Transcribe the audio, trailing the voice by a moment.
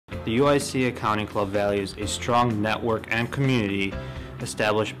The UIC Accounting Club values a strong network and community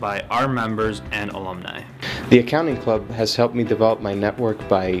established by our members and alumni. The Accounting Club has helped me develop my network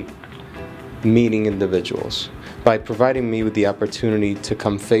by meeting individuals, by providing me with the opportunity to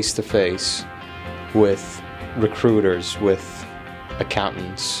come face to face with recruiters, with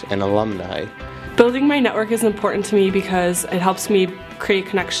accountants and alumni. Building my network is important to me because it helps me create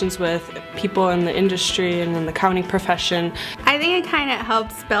connections with people in the industry and in the accounting profession. I think it kind of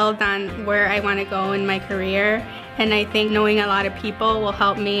helps build on where I want to go in my career, and I think knowing a lot of people will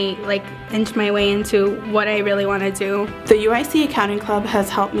help me inch my way into what I really want to do. The UIC Accounting Club has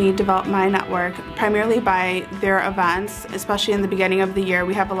helped me develop my network primarily by their events, especially in the beginning of the year.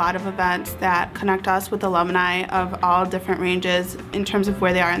 We have a lot of events that connect us with alumni of all different ranges in terms of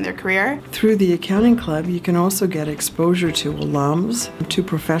where they are in their career. Through the Accounting Club, you can also get exposure to alums, to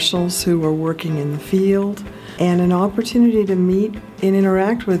professionals who are working in the field, and an opportunity to meet and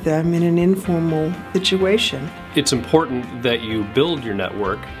interact with them in an informal situation. It's important that you build your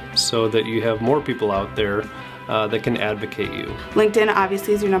network so that you have more people out there that can advocate you. LinkedIn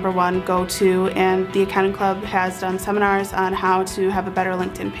obviously is your #1 go-to, and the Accounting Club has done seminars on how to have a better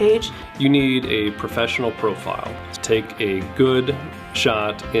LinkedIn page. You need a professional profile. Take a good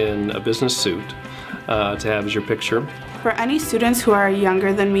shot in a business suit to have as your picture. For any students who are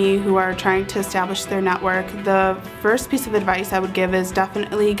younger than me who are trying to establish their network, the first piece of advice I would give is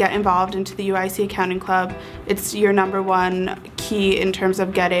definitely get involved into the UIC Accounting Club. It's your #1 key in terms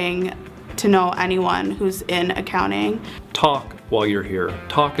of getting to know anyone who's in accounting. Talk while you're here.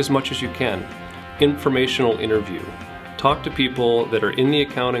 Talk as much as you can. Informational interview. Talk to people that are in the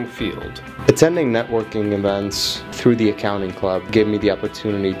accounting field. Attending networking events through the Accounting Club gave me the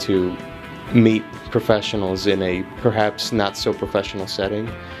opportunity to meet professionals in a perhaps not so professional setting,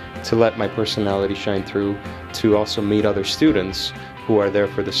 to let my personality shine through, to also meet other students who are there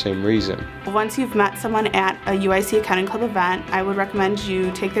for the same reason. Once you've met someone at a UIC Accounting Club event, I would recommend you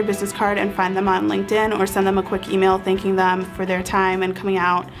take their business card and find them on LinkedIn or send them a quick email thanking them for their time and coming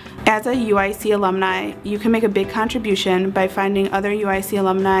out. As a UIC alumni, you can make a big contribution by finding other UIC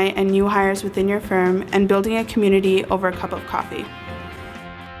alumni and new hires within your firm and building a community over a cup of coffee.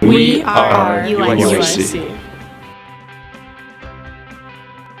 We are UIC.